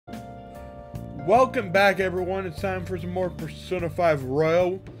Welcome back, everyone. It's time for some more Persona 5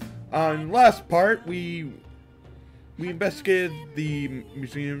 Royal. On last part, we investigated the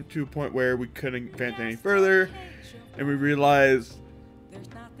museum to a point where we couldn't advance any further, and we realized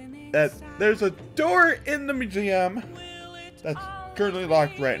that there's a door in the museum that's currently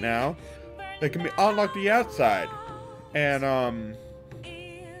locked right now that can be unlocked on the outside. And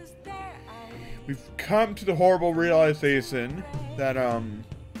we've come to the horrible realization that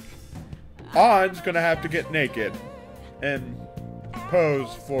Ann's gonna have to get naked and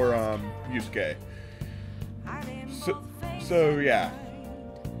pose for Yusuke. So yeah,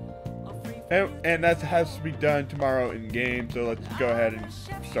 and that has to be done tomorrow in game. So let's go ahead and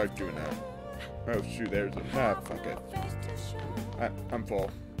start doing that. Oh shoot, there's a fuck it. I'm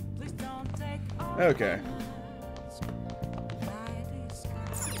full. Okay.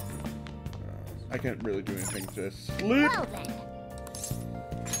 I can't really do anything to sleep. Well, then.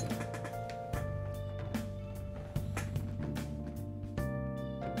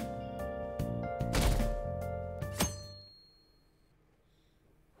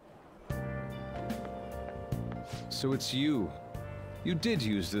 So it's you. You did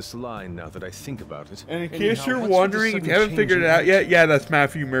use this line now that I think about it. And in case you're wondering, if you haven't figured it out yet, yeah, that's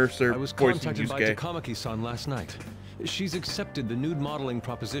Matthew Mercer. I was contacted by Takamaki-san last night. She's accepted the nude modeling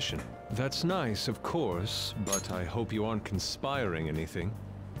proposition. That's nice, of course, but I hope you aren't conspiring anything.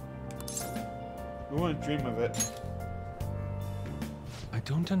 We want to dream of it. I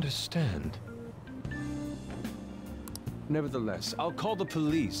don't understand. Nevertheless, I'll call the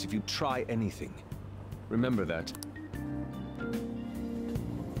police if you try anything. Remember that.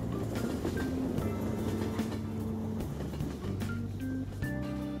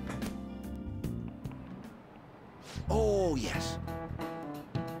 Oh, yes.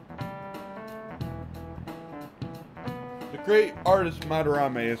 The great artist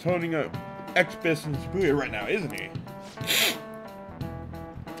Madarame is holding a exhibition in Shibuya right now, isn't he?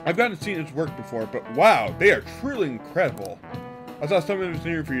 I've gotten to see his work before, but wow, they are truly incredible. I saw some of his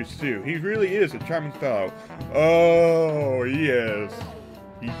interviews too. He really is a charming fellow. Oh, he is.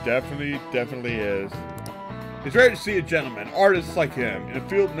 He definitely is. It's rare to see a gentleman, artists like him, in a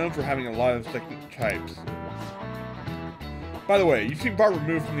field known for having a lot of second types. By the way, you seem far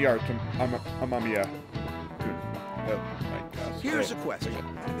removed from the art, Amamiya. Oh my gosh. Here's a question.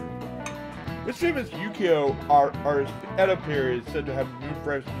 This famous Yukio artist, Edo period, is said to have moved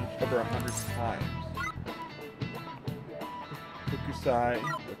residents over 100 times. Hokusai.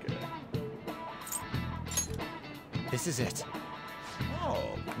 Okay. This is it.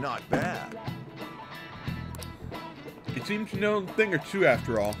 Oh, not bad. It seems to know a thing or two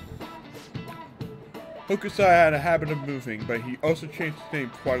after all. Hokusai had a habit of moving, but he also changed his name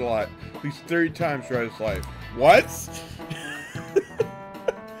quite a lot, at least 30 times throughout his life. What?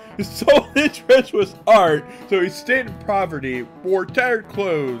 His sole interest was art, so he stayed in poverty, wore tattered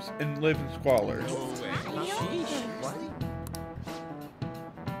clothes, and lived in squalor.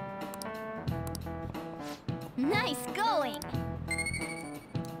 Nice going.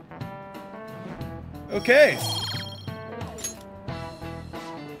 Okay.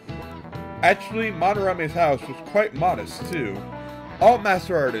 Actually, Madarame's house was quite modest, too. All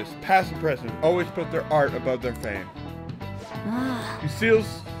master artists, past and present, always put their art above their fame. He steals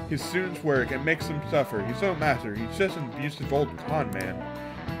his students' work and makes them suffer. He's no master. He's just an abusive old con man.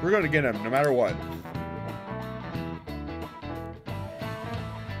 We're going to get him, no matter what.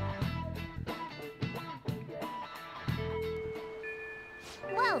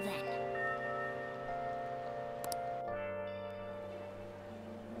 Well, then.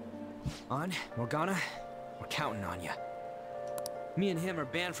 On, Morgana, we're counting on you. Me and him are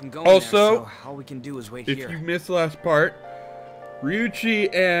banned from going also, there, so all we can do is wait if here. you missed the last part,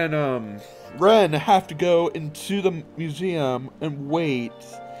 Ryuichi and Ren have to go into the museum and wait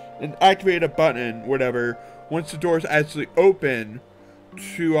and activate a button, whatever, once the doors actually open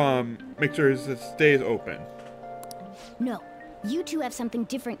to make sure it stays open. No, you two have something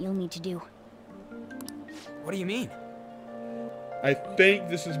different you'll need to do. What do you mean? I think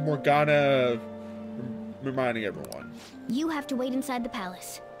this is Morgana reminding everyone. You have to wait inside the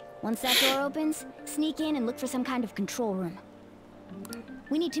palace. Once that door opens, sneak in and look for some kind of control room.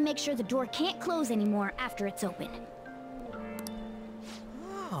 We need to make sure the door can't close anymore after it's open.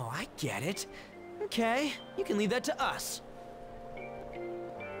 Oh, I get it. Okay, you can leave that to us.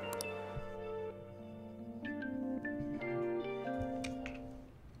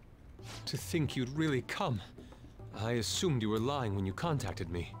 To think you'd really come. I assumed you were lying when you contacted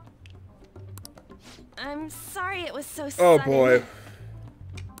me. I'm sorry it was so Oh sudden. boy.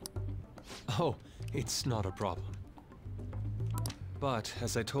 Oh, it's not a problem. But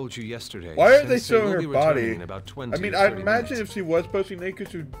as I told you yesterday, Why are they Sensei showing will her be returning body? in about 20 I mean, or I 30 imagine minutes. if she was posting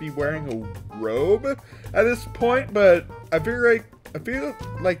naked, she would be wearing a robe at this point. But I feel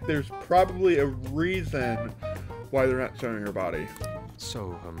like there's probably a reason why they're not showing her body.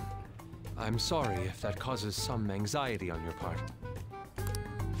 So, I'm sorry if that causes some anxiety on your part.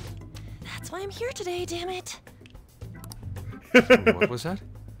 That's why I'm here today, damn it. What was that?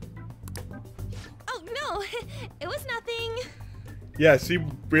 Oh, no, it was nothing. Yeah, she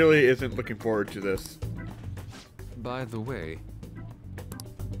really isn't looking forward to this. By the way,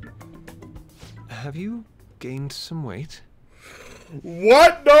 have you gained some weight?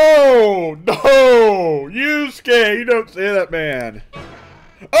 What? No! No! Yusuke, you don't say that, man.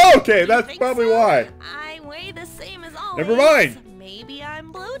 Okay, that's Think probably so? why. I weigh the same as always. Never mind. Maybe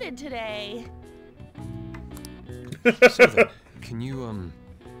I'm bloated today. So then, can you,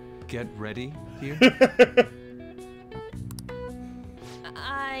 get ready here?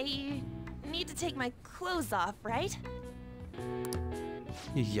 I need to take my clothes off, right?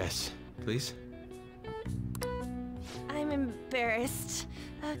 Yes, please. I'm embarrassed.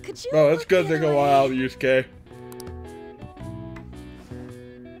 Could you Oh, that's look good the to other go way? out, Yusuke.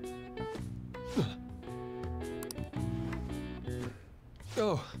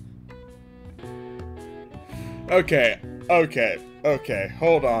 Oh, Okay,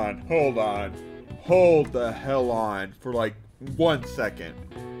 hold on. Hold the hell on for like 1 second.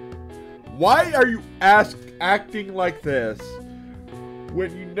 Why are you acting like this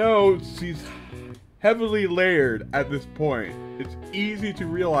when you know she's heavily layered at this point? It's easy to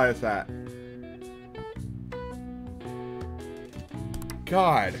realize that.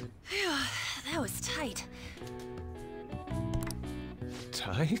 God. Phew, that was tight.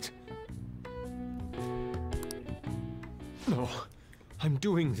 tight? No, I'm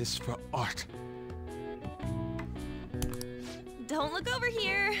doing this for art. Don't look over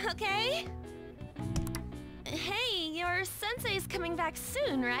here, okay? Hey, your sensei's coming back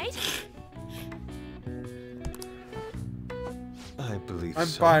soon, right? I believe I'm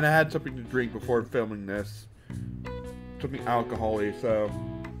so. fine. I had something to drink before filming this. Something alcohol-y, so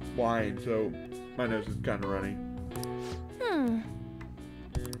wine, so my nose is kind of runny.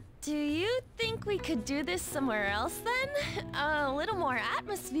 Do you think we could do this somewhere else then? A little more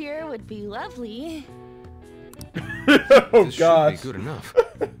atmosphere would be lovely. Oh This gosh. should be good enough.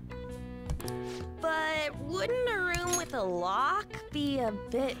 But wouldn't a room with a lock be a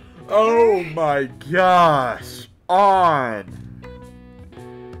bit Oh my gosh. On.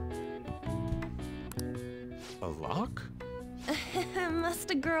 A lock? Must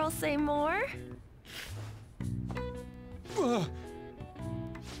a girl say more?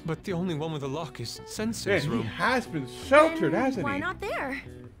 But the only one with a lock is Man, Sensei's he room. has been sheltered, Then hasn't why he? not there?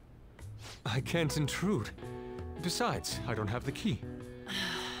 I can't intrude. Besides, I don't have the key.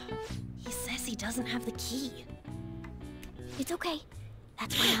 He says he doesn't have the key. It's okay.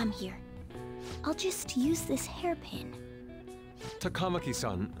 That's why I'm here. I'll just use this hairpin.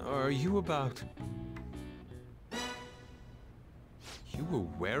 Takamaki-san, are you about... You were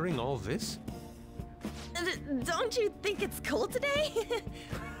wearing all this? Don't you think it's cold today?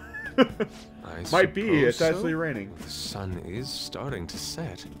 I Might be. It's suppose actually so. raining. The sun is starting to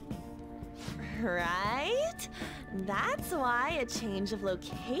set. Right? That's why a change of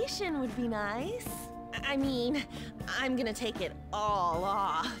location would be nice. I mean, I'm gonna take it all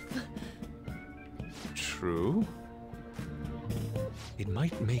off. True. It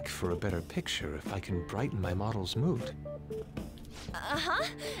might make for a better picture if I can brighten my model's mood. Uh-huh,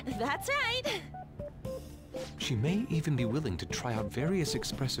 that's right. She may even be willing to try out various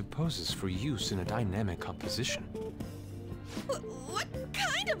expressive poses for use in a dynamic composition. What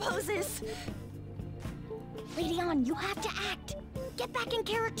kind of poses? Lady On, you have to act. Get back in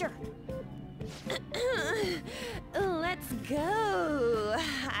character. Let's go.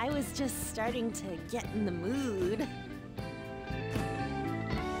 I was just starting to get in the mood.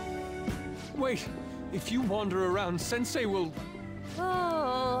 Wait! If you wander around, Sensei will...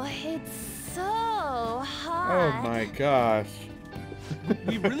 Oh, it's so hot. Oh my gosh.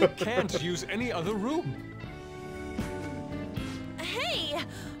 We really can't use any other room. Hey,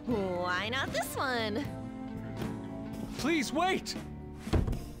 why not this one? Please wait!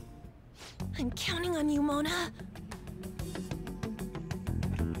 I'm counting on you, Mona.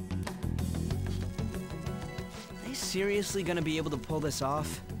 Are they seriously gonna be able to pull this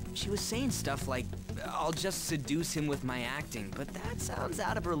off? She was saying stuff like, I'll just seduce him with my acting, but that sounds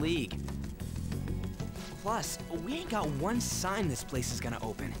out of her league. Plus, we ain't got one sign this place is gonna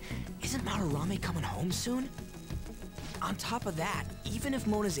open. Isn't Madarame coming home soon? On top of that, even if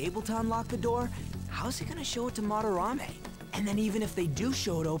Mona's able to unlock the door, how's he gonna show it to Madarame? And then even if they do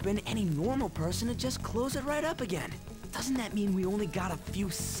show it open, any normal person would just close it right up again. Doesn't that mean we only got a few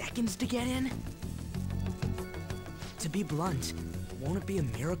seconds to get in? To be blunt, won't it be a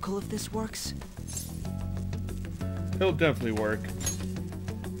miracle if this works? It'll definitely work.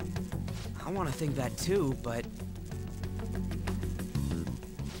 I want to think that too, but...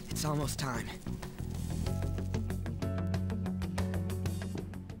 it's almost time.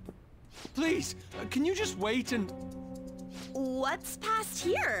 Please, can you just wait and... What's past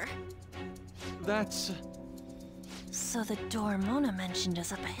here? That's... So the door Mona mentioned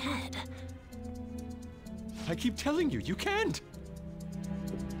is up ahead. I keep telling you, you can't!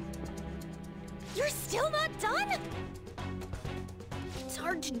 You're still not done? It's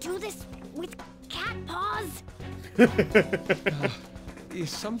hard to do this with cat paws. Is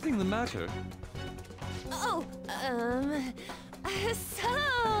something the matter? Oh, so,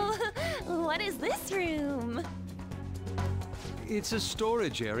 what is this room? It's a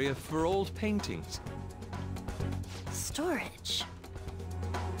storage area for old paintings. Storage.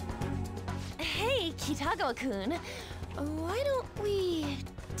 Hey, Kitagawa-kun, why don't we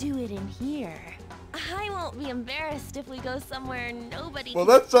do it in here? I won't be embarrassed if we go somewhere nobody Well,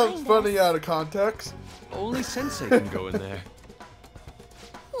 can that sounds find funny us. out of context. Only Sensei can go in there.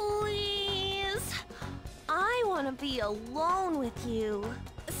 Please, I want to be alone with you.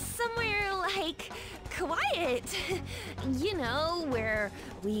 Somewhere like quiet. You know, where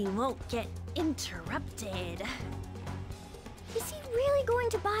we won't get interrupted. Is he really going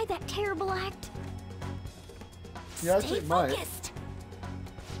to buy that terrible act? Yeah, I Stay think might. focused.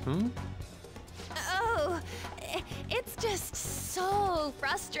 Hmm? Oh, it's just so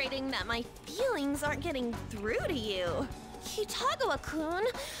frustrating that my feelings aren't getting through to you. Kitagawa-kun,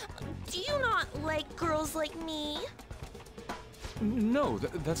 do you not like girls like me? No,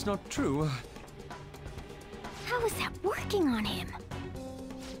 that's not true. How is that working on him?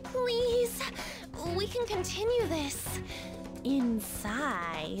 Please, we can continue this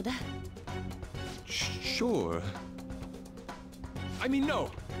inside. Sure. I mean, no,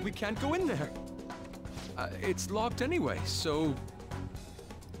 we can't go in there. It's locked anyway, so...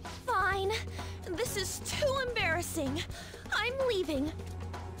 Fine. This is too embarrassing. I'm leaving.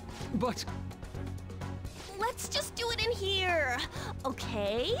 But... Let's just do it in here,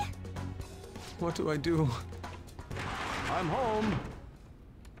 okay? what do I do? I'm home.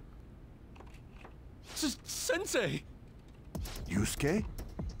 Sensei! Yusuke?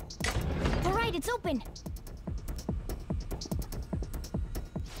 All right, it's open.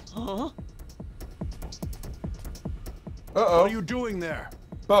 Huh? Uh-oh. What are you doing there?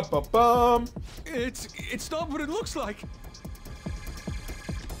 Bum. It's not what it looks like.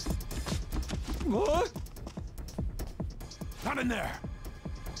 What? Not in there.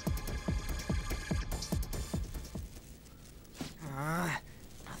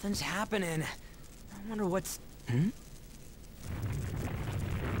 Nothing's happening. I wonder what's...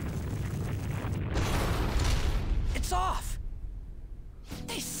 It's off!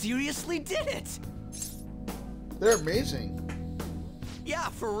 They seriously did it! They're amazing. Yeah,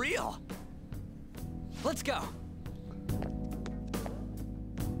 for real. Let's go.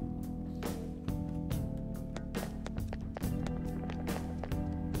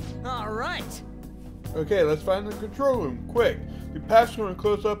 All right. Okay, let's find the control room, quick. The path's going to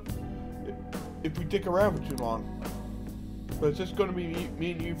close up if we dick around for too long. But it's just going to be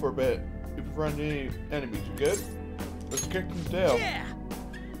me and you for a bit. If we run any enemies, you good? Let's kick them tail. Yeah.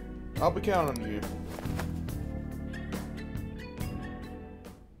 I'll be counting on you.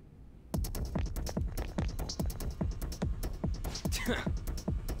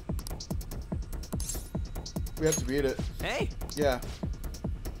 We have to beat it. Hey. Yeah.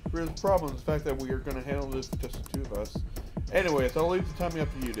 Here's the problem, the fact that we are going to handle this with just the two of us. Anyways, I'll leave the timing up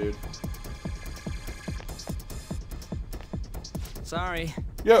to you, dude. Sorry.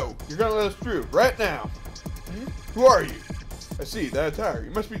 Yo, you're going to let us through, right now. Who are you? I see, that attire.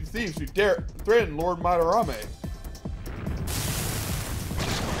 You must be the thieves who dare threaten Lord Madarame.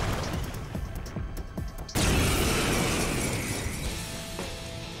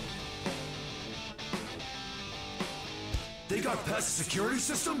 They got past the security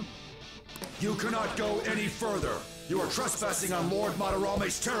system? You cannot go any further. You are trespassing on Lord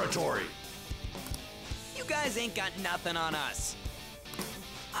Madarame's territory. You guys ain't got nothing on us.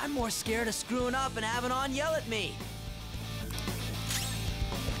 I'm more scared of screwing up and having On yell at me.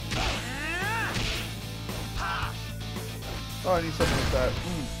 Oh, I need something like that.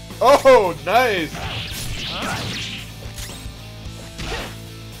 Oh, nice!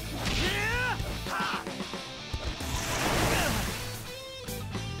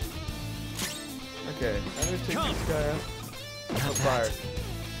 Okay, I'm gonna take this guy out. Not prior.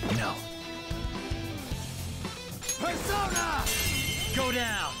 that. No. Persona! Go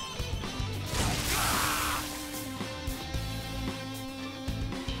down!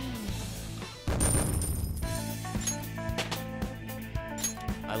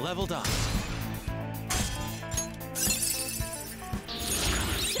 I leveled up.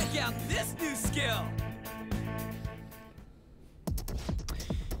 Check out this new skill!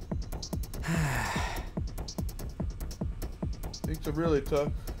 Things are really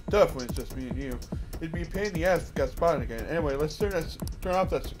tough when it's just me and you. It'd be a pain in the ass if we got spotted again. Anyway, let's turn off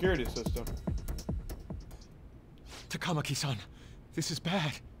that security system. Takamaki-san, this is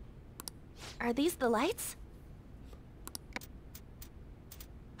bad. Are these the lights?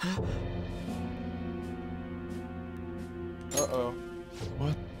 Uh-oh.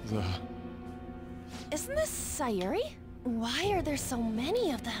 What the... Isn't this Sayuri? Why are there so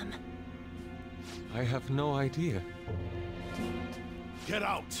many of them? I have no idea. Get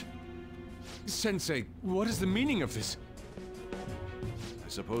out! Sensei, what is the meaning of this? I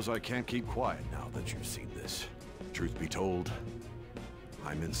suppose I can't keep quiet now that you've seen this. Truth be told,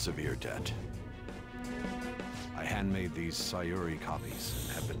 I'm in severe debt. I handmade these Sayuri copies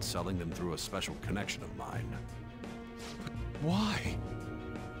and have been selling them through a special connection of mine. But why?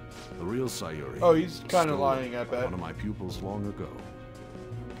 The real Sayuri... Oh, he's was kind of stolen lying, I by bet. one of my pupils long ago.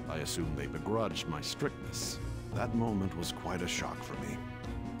 I assume they begrudged my strictness. That moment was quite a shock for me.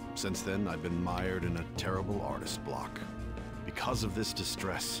 Since then, I've been mired in a terrible artist block. Because of this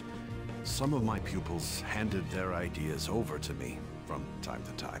distress, some of my pupils handed their ideas over to me from time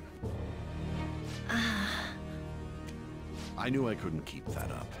to time. I knew I couldn't keep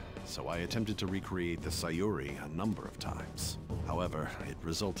that up, so I attempted to recreate the Sayuri a number of times. However, it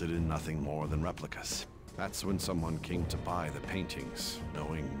resulted in nothing more than replicas. That's when someone came to buy the paintings,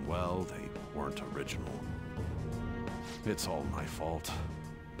 knowing, well, they weren't original. It's all my fault.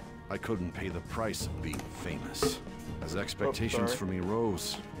 I couldn't pay the price of being famous. As expectations for me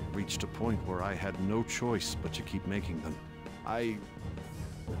rose, it reached a point where I had no choice but to keep making them. I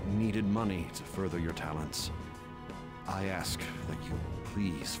needed money to further your talents. I ask that you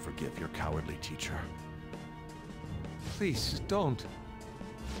please forgive your cowardly teacher. Please, don't.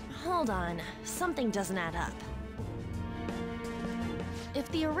 Hold on, something doesn't add up. If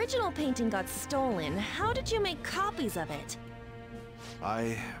the original painting got stolen, how did you make copies of it?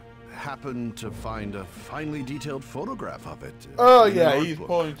 I happened to find a finely detailed photograph of it. Oh in an yeah, art he's book.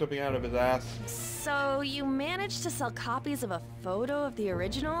 pulling something out of his ass. So you managed to sell copies of a photo of the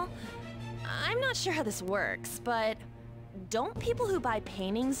original? I'm not sure how this works, but don't people who buy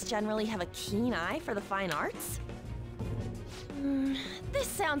paintings generally have a keen eye for the fine arts? This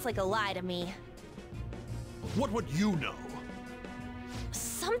sounds like a lie to me. What would you know?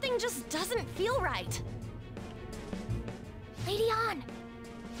 Something just doesn't feel right. Lady Ann,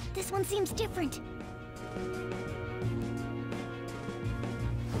 this one seems different.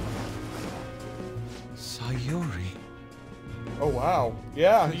 Sayuri. Oh wow.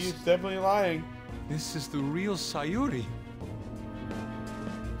 Yeah, This- he's definitely lying. This is the real Sayuri.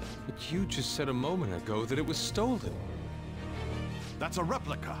 But you just said a moment ago that it was stolen. That's a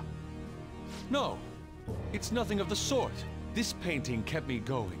replica. No, it's nothing of the sort. This painting kept me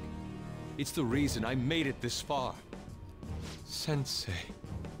going. It's the reason I made it this far. Sensei,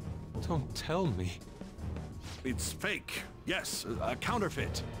 don't tell me. It's fake. Yes, a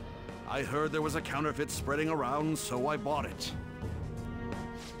counterfeit. I heard there was a counterfeit spreading around, so I bought it.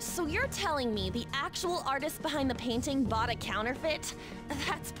 So you're telling me the actual artist behind the painting bought a counterfeit?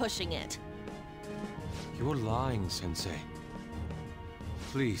 That's pushing it. You're lying, Sensei.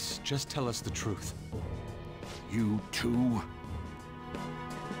 Please, just tell us the truth. You too?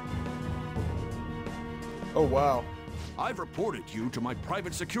 Oh wow. I've reported you to my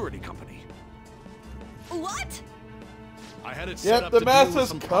private security company. What? I had it Yep, set up the to mask deal with has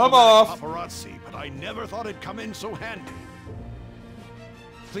some come problematic off. paparazzi, but I never thought it'd come in so handy.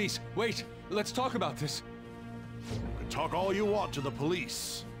 Please, wait. Let's talk about this. You can talk all you want to the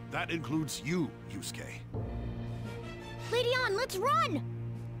police. That includes you, Yusuke. Lady Ann, let's run!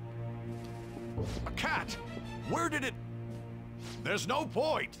 A cat? Where did it... There's no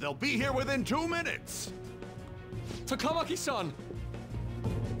point. They'll be here within 2 minutes. Takamaki-san!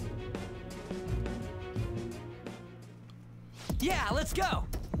 Yeah, let's go!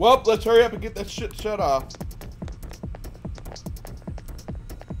 Well, let's hurry up and get that shit shut off.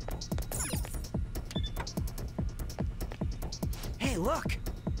 Hey, look!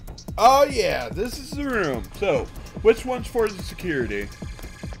 Oh yeah, this is the room. So, which one's for the security?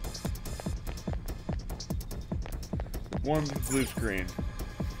 One blue screen.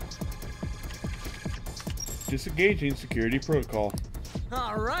 Disengaging security protocol.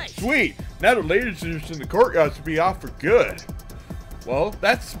 All right. Sweet! Now the lasers in the courtyard should be off for good. Well,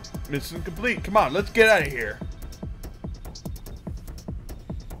 that's mission complete. Come on, let's get out of here.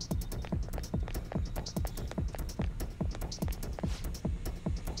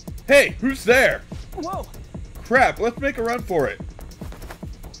 Hey, who's there? Whoa. Crap, let's make a run for it.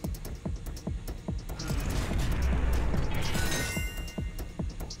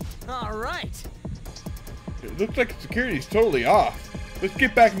 All right. It looks like security's totally off. Let's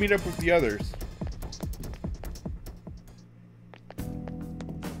get back and meet up with the others.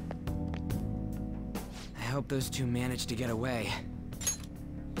 I hope those two managed to get away.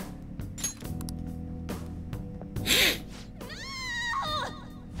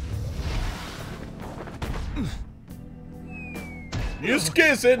 You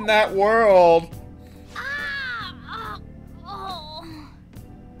skiss in that world. I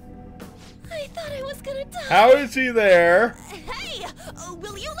thought I was gonna die. How is he there? Hey,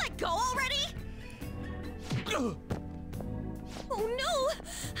 will you let go already? Oh no,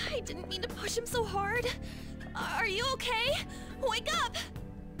 I didn't mean to push him so hard. Are you okay? Wake up!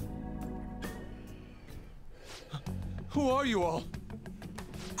 Who are you all?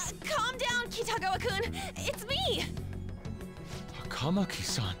 Calm down, Kitagawa-kun. It's me.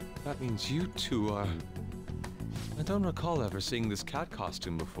 Kamaki-san. That means you two are... I don't recall ever seeing this cat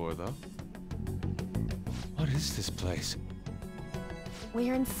costume before, though. What is this place?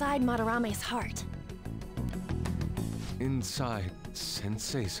 We're inside Madarame's heart. Inside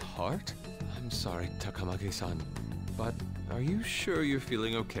Sensei's heart? I'm sorry, Takamaki-san, but are you sure you're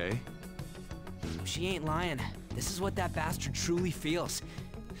feeling okay? She ain't lying. This is what that bastard truly feels.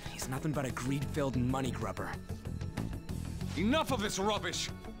 He's nothing but a greed-filled money grubber. Enough of this rubbish!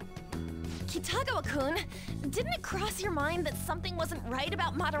 Kitagawa-kun, didn't it cross your mind that something wasn't right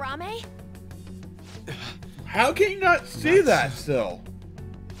about Madarame? How can you not see that still?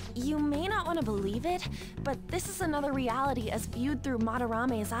 You may not want to believe it, but this is another reality as viewed through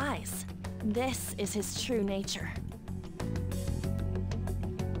Madarame's eyes. This is his true nature.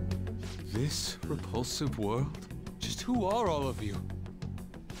 This repulsive world? Just who are all of you?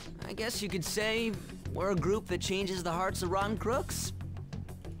 I guess you could say we're a group that changes the hearts of rotten crooks.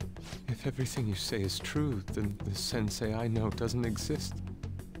 If everything you say is true, then the Sensei I know doesn't exist.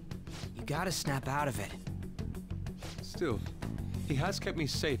 You gotta snap out of it. Still, he has kept me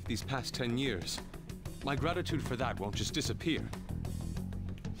safe these past 10 years. My gratitude for that won't just disappear.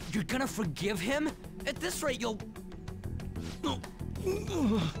 You're gonna forgive him? At this rate, you'll...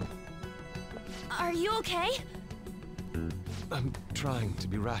 Are you okay? I'm trying to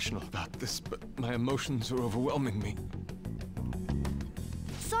be rational about this, but my emotions are overwhelming me.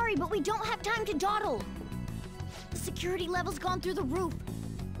 Sorry, but we don't have time to dawdle. The security level's gone through the roof.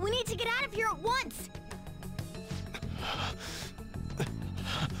 We need to get out of here at once.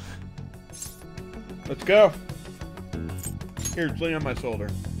 Let's go. Here, lean on my shoulder.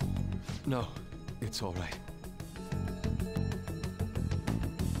 No, it's all right.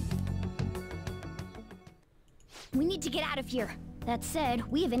 We need to get out of here. That said,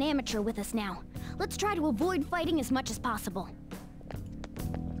 we have an amateur with us now. Let's try to avoid fighting as much as possible.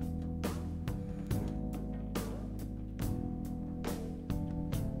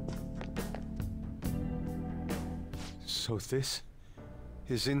 So this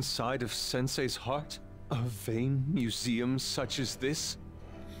is inside of Sensei's heart? A vain museum such as this?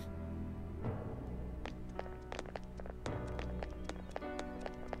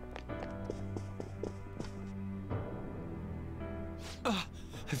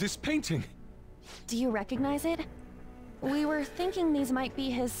 This painting! Do you recognize it? We were thinking these might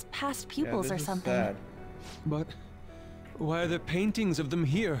be his past pupils or something. Sad. But why are there paintings of them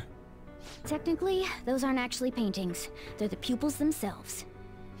here? Technically, those aren't actually paintings. They're the pupils themselves.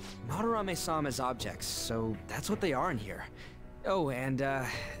 Madarame saw them as objects, so that's what they are in here. Oh, and,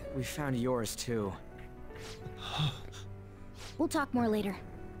 we found yours, too. We'll talk more later.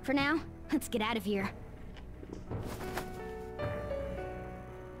 For now, let's get out of here.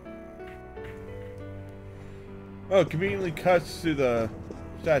 Oh, conveniently cuts to the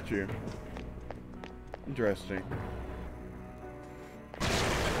statue. Interesting.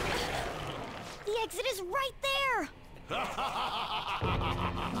 The exit is right there!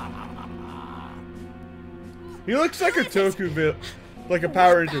 He looks like a Toku like a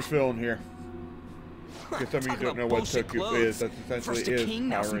Power Rangers villain here. Because some of you don't know what Toku is, that's essentially First a king,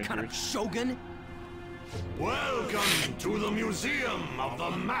 now Power some Rangers. kind of shogun? Welcome to the Museum of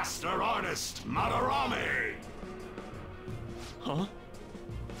the Master Artist, Madarame! Huh?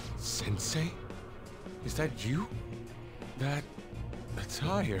 Sensei? Is that you? That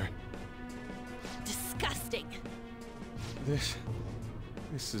attire? disgusting.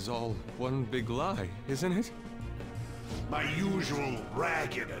 This is all one big lie, isn't it? My usual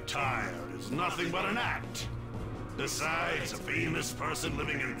ragged attire is nothing but an act. Besides a famous person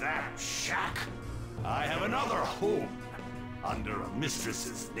living in that shack, I have another home. Under a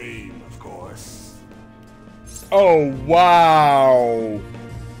mistress's name, of course. Oh, wow.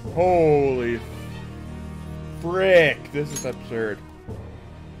 Holy frick. This is absurd.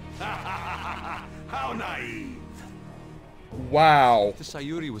 How naive. Wow. If the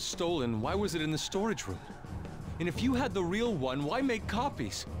Sayuri was stolen, why was it in the storage room? And if you had the real one, why make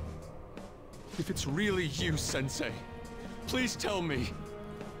copies? If it's really you, Sensei, please tell me.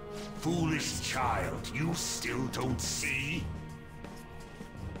 Foolish child, you still don't see?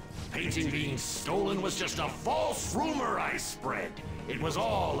 Painting being stolen was just a false rumor I spread. It was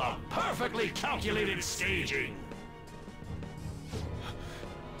all a perfectly calculated staging.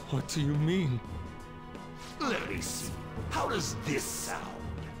 What do you mean? Let me see. How does this sound?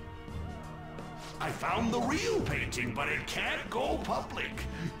 I found the real painting, but it can't go public.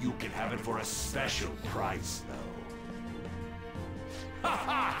 You can have it for a special price, though. Ha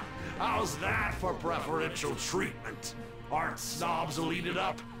ha! How's that for preferential treatment? Art snobs will eat it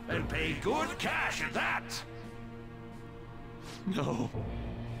up and pay good cash at that. No.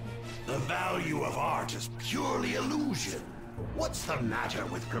 The value of art is purely illusion. What's the matter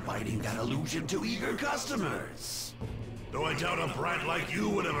with providing that illusion to eager customers? Though I doubt a brat like you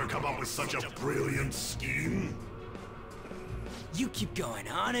would ever come up with such a brilliant scheme. You keep going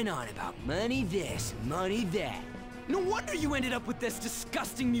on and on about money this, money that. No wonder you ended up with this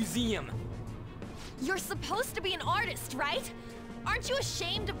disgusting museum. You're supposed to be an artist, right? Aren't you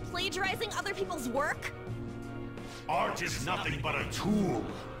ashamed of plagiarizing other people's work? Art is nothing but a tool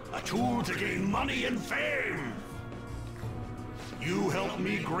to gain money and fame. You helped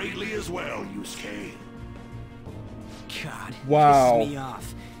me greatly as well, Yusuke. God, wow. piss me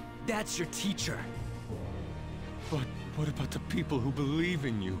off. That's your teacher. But what about the people who believe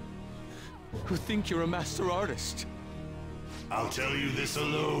in you? Who think you're a master artist? I'll tell you this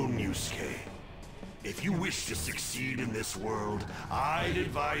alone, Yusuke. If you wish to succeed in this world, I'd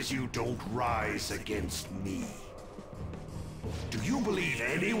advise you don't rise against me. Do you believe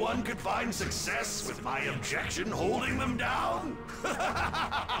anyone could find success with my objection holding them down?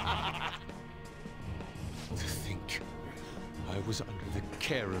 To think I was under the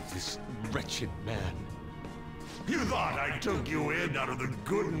care of this wretched man. You thought I took you in out of the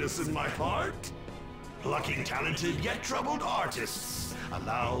goodness in my heart? Plucking talented yet troubled artists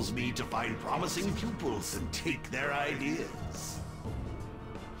allows me to find promising pupils and take their ideas.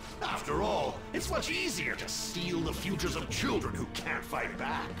 After all, it's much easier to steal the futures of children who can't fight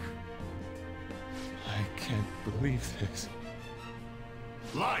back. I can't believe this.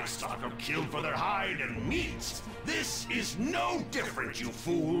 Livestock are killed for their hide and meat. This is no different, you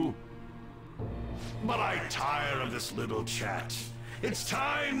fool. But I tire of this little chat. It's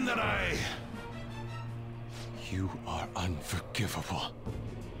time that I... You are unforgivable.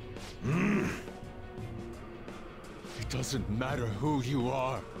 It doesn't matter who you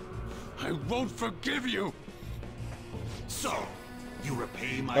are. I won't forgive you. So, you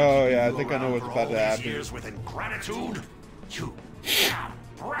repay my Oh, keeping yeah, I you think I know around what's for about all to these happen. years with ingratitude? You damn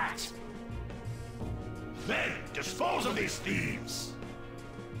brat! Then, dispose of these thieves!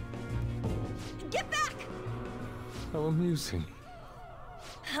 Get back! How amusing.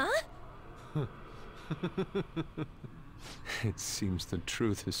 Huh? It seems the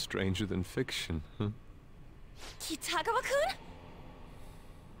truth is stranger than fiction, huh? Kitagawa-kun?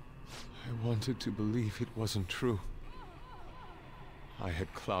 I wanted to believe it wasn't true. I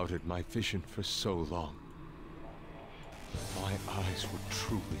had clouded my vision for so long. My eyes were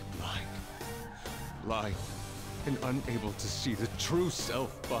truly blind. Blind and unable to see the true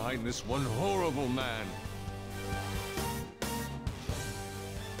self behind this one horrible man.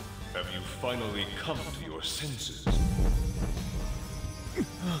 Have you finally come to your senses?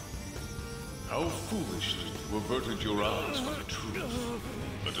 How foolishly you averted your eyes from the truth.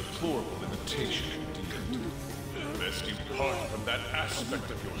 A deplorable imitation indeed. Lest you part from that aspect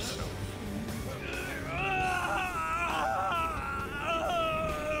of yourself.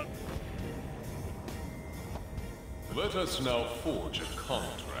 Let us now forge a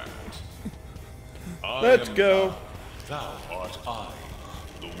contract. Let's go. Thou art I.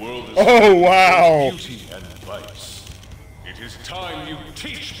 The world is Oh, wow. beauty and vice. It is time you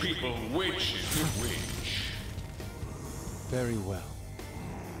teach people which is which. Very well.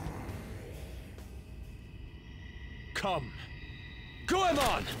 Come.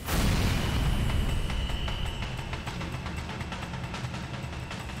 Goemon!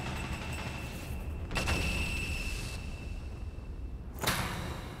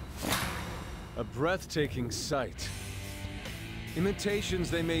 A breathtaking sight.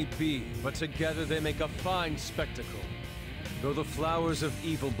 Imitations they may be, but together they make a fine spectacle. Though the flowers of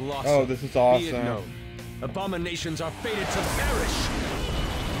evil blossom, Oh, this is be it awesome. known, abominations are fated to perish!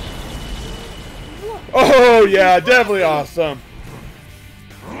 Oh yeah, definitely awesome.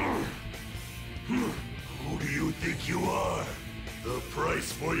 Who do you think you are? The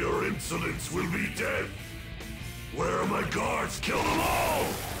price for your insolence will be death. Where are my guards? Kill them all!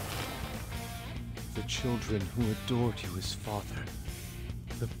 The children who adored you as father.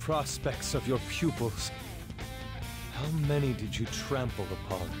 The prospects of your pupils. How many did you trample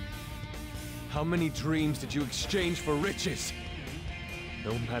upon? How many dreams did you exchange for riches?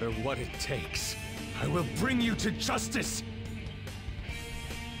 No matter what it takes, I will bring you to justice!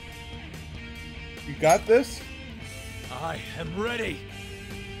 You got this? I am ready!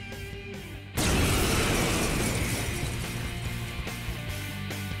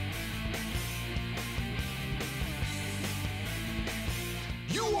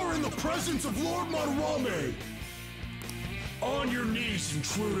 You are in the presence of Lord Madarame! On your knees,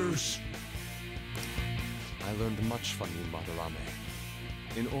 intruders! I learned much from you, Madarame.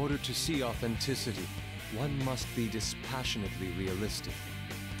 In order to see authenticity, one must be dispassionately realistic.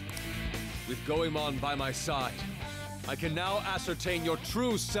 With Goemon by my side, I can now ascertain your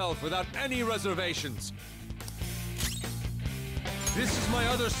true self without any reservations. This is my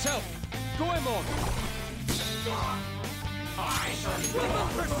other self, Goemon!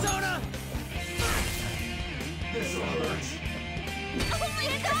 Persona! This hurts! Oh my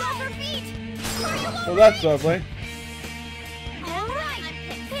god! Off her feet! Well, that's lovely. Alright!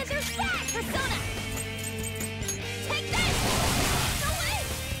 Panzer's back! Persona! Take this! Away!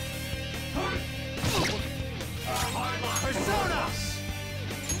 Persona!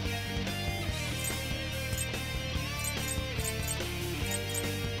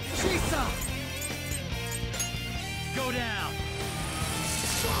 Chisa! Go down!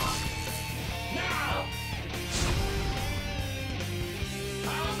 Now!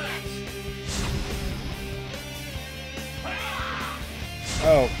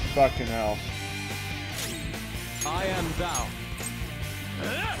 Oh, fucking hell. I am thou.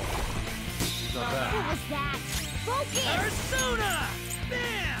 Not bad. What was that? Focus! Persona!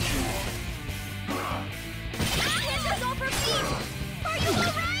 Bam! Panzer's off her feet! Are you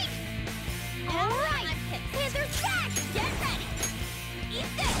alright? Alright! Panzer's back! Get ready! Eat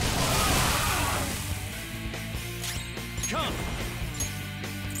this! Come!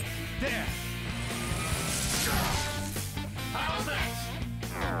 There! How's that?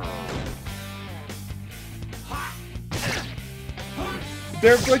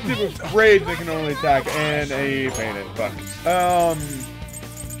 They're afflicted with rage, they can only attack, and a fainted. Fuck.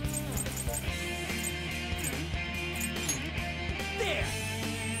 There!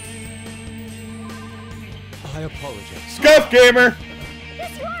 I apologize. Scuff Gamer!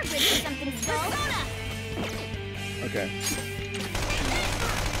 Guess you are good for something, Persona! Okay.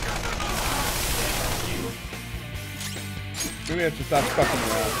 Maybe I have to stop fucking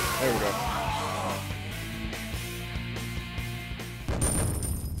around. There we go.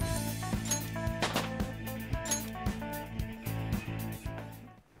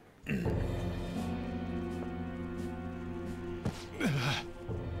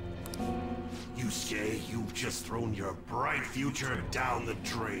 Yusuke, you've just thrown your bright future down the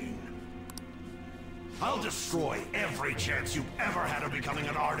drain. I'll destroy every chance you've ever had of becoming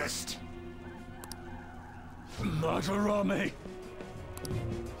an artist. Madarame!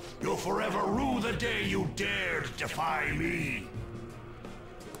 You'll forever rue the day you dared defy me.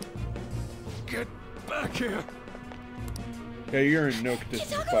 Get back here! Yeah, you're in no condition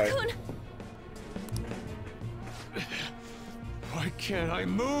to fight. Kitagawa-kun! Why can't I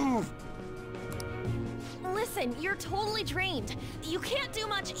move? Listen, you're totally drained. You can't do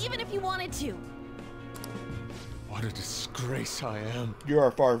much even if you wanted to. What a disgrace I am. You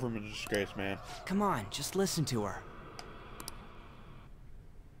are far from a disgrace, man. Come on, just listen to her.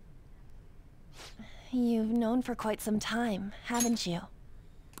 You've known for quite some time, haven't you?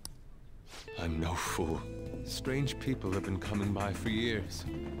 I'm no fool. Strange people have been coming by for years.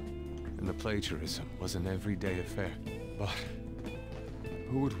 And the plagiarism was an everyday affair. But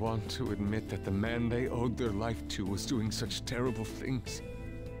who would want to admit that the man they owed their life to was doing such terrible things?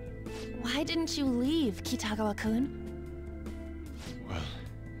 Why didn't you leave, Kitagawa-kun? Well,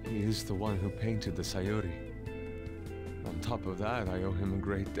 he is the one who painted the Sayuri. On top of that, I owe him a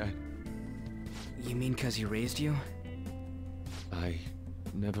great debt. You mean 'cause he raised you? I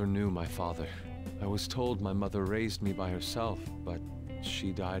never knew my father. I was told my mother raised me by herself, but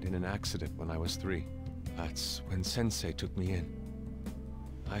she died in an accident when I was 3. That's when Sensei took me in.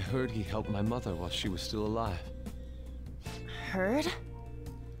 I heard he helped my mother while she was still alive. Heard?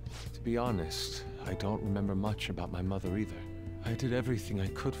 To be honest, I don't remember much about my mother either. I did everything I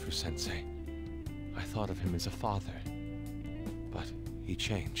could for Sensei. I thought of him as a father. But he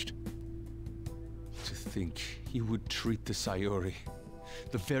changed. To think he would treat the Sayuri,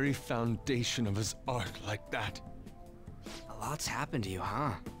 the very foundation of his art, like that. A lot's happened to you,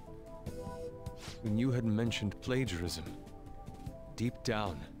 huh? When you had mentioned plagiarism, deep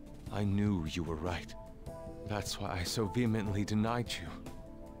down, I knew you were right. That's why I so vehemently denied you.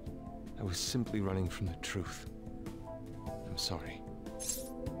 I was simply running from the truth. I'm sorry.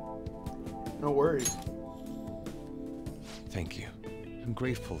 No worries. Thank you. I'm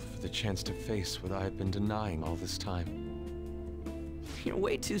grateful for the chance to face what I have been denying all this time. You're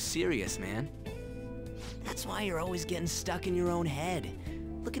way too serious, man. That's why you're always getting stuck in your own head.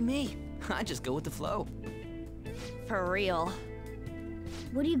 Look at me. I just go with the flow. For real.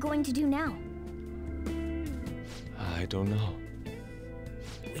 What are you going to do now? I don't know.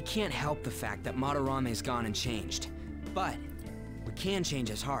 We can't help the fact that Madarame's gone and changed. But we can change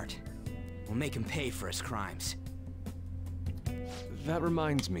his heart. We'll make him pay for his crimes. That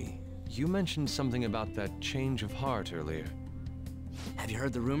reminds me. You mentioned something about that change of heart earlier. Have you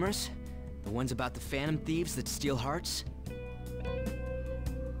heard the rumors? The ones about the Phantom Thieves that steal hearts?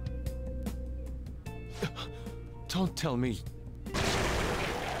 Don't tell me.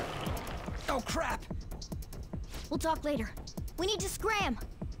 Oh, crap! We'll talk later. We need to scram!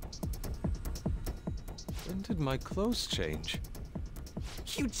 When did my clothes change?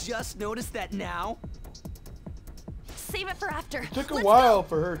 You just noticed that now? Save it for after. It took a Let's while go.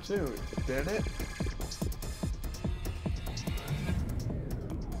 for her too, didn't it?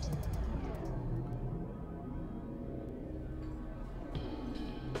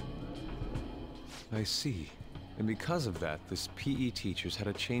 I see. And because of that, this PE teacher's had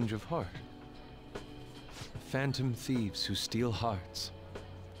a change of heart. Phantom thieves who steal hearts.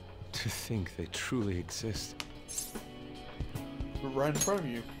 To think they truly exist. Right in front of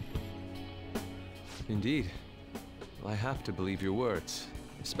you. Indeed. Well, I have to believe your words,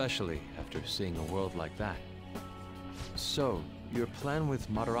 especially after seeing a world like that. So, your plan with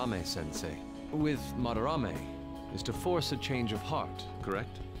Madarame-sensei, with Madarame, is to force a change of heart,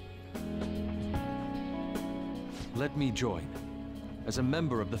 correct? Let me join, as a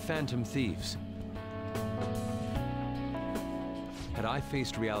member of the Phantom Thieves. Had I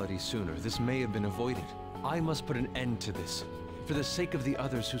faced reality sooner, this may have been avoided. I must put an end to this, for the sake of the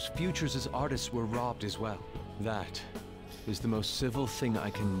others whose futures as artists were robbed as well. That is the most civil thing I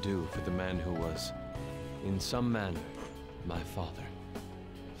can do for the man who was, in some manner, my father.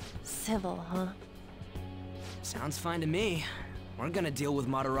 Civil, huh? Sounds fine to me. We're gonna deal with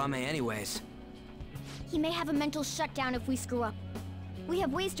Madarame anyways. He may have a mental shutdown if we screw up. We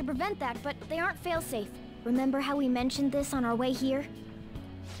have ways to prevent that, but they aren't fail-safe. Remember how we mentioned this on our way here?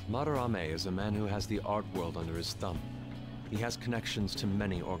 Madarame is a man who has the art world under his thumb. He has connections to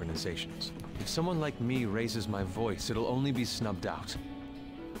many organizations. If someone like me raises my voice, it'll only be snubbed out.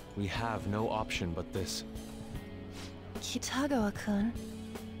 We have no option but this. Kitagawa-kun.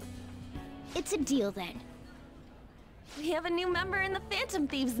 It's a deal then. We have a new member in the Phantom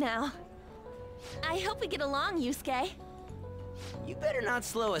Thieves now. I hope we get along, Yusuke. You better not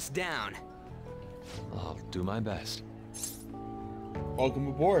slow us down. I'll do my best. Welcome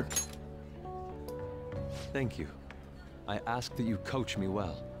aboard. Thank you. I ask that you coach me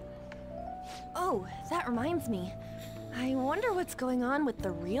well. Oh, that reminds me. I wonder what's going on with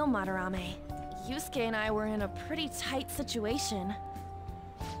the real Madarame. Yusuke and I were in a pretty tight situation.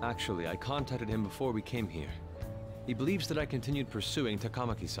 Actually, I contacted him before we came here. He believes that I continued pursuing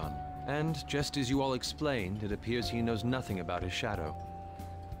Takamaki-san. And, just as you all explained, it appears he knows nothing about his shadow.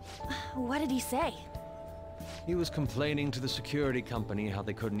 What did he say? He was complaining to the security company how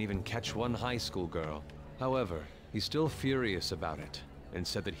they couldn't even catch one high school girl. However, he's still furious about it, and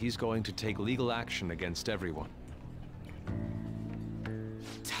said that he's going to take legal action against everyone.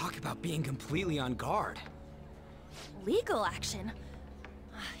 Talk about being completely on guard. Legal action?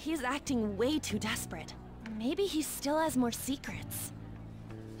 He's acting way too desperate. Maybe he still has more secrets.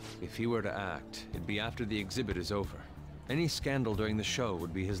 If he were to act, it'd be after the exhibit is over. Any scandal during the show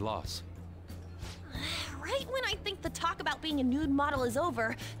would be his loss. Right when I think the talk about being a nude model is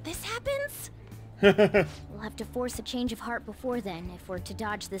over, this happens? We'll have to force a change of heart before then, if we're to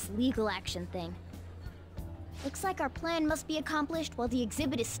dodge this legal action thing. Looks like our plan must be accomplished while the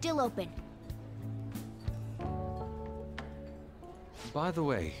exhibit is still open. By the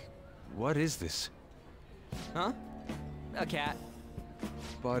way, what is this? Huh? A cat.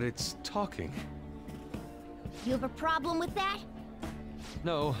 But it's talking. You have a problem with that?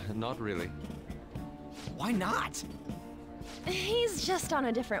 No, not really. Why not? He's just on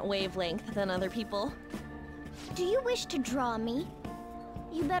a different wavelength than other people. Do you wish to draw me?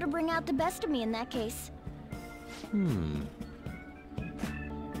 You better bring out the best of me in that case.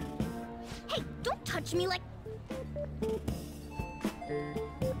 Hey, don't touch me like...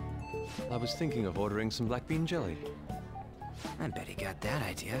 I was thinking of ordering some black bean jelly. I bet he got that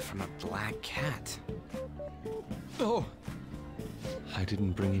idea from a black cat. Oh! I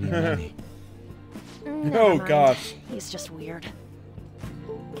didn't bring any money. Never Oh, mind. gosh. He's just weird.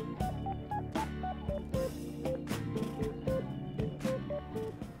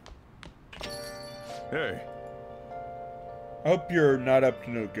 Hey. I hope you're not up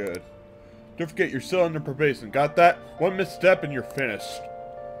to no good. Don't forget you're still under probation. Got that? One misstep and you're finished.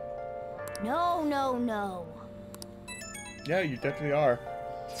 No, no, no. Yeah, you definitely are.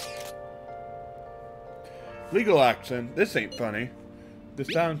 Legal action. This ain't funny. This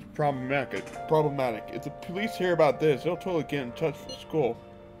sounds problematic. If the police hear about this, they'll totally get in touch with school.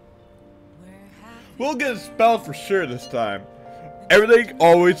 We'll get expelled for sure this time. Everything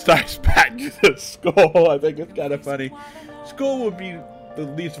always ties back to the school. I think it's kind of funny. School would be the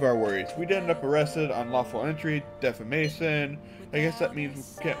least of our worries. We'd end up arrested on unlawful entry, defamation. I guess that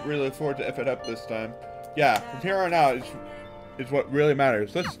means we can't really afford to F it up this time. Yeah, from here on out is what really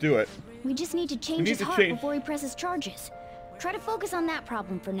matters. Let's do it. We just need to change his heart before he presses charges. Try to focus on that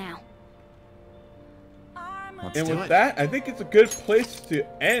problem for now. Let's And do with it. that, I think it's a good place to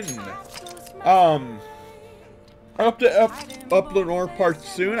end. I hope to upload more parts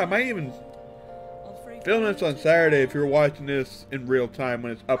soon. I might even film this on Saturday if you're watching this in real time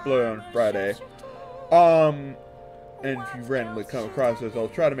when it's uploaded on Friday. And if you randomly come across this, I'll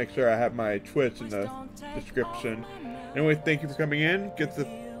try to make sure I have my Twitch in the description. Anyway, thank you for coming in.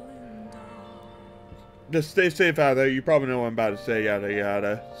 Just stay safe out there. You probably know what I'm about to say. Yada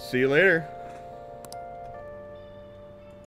yada. See you later.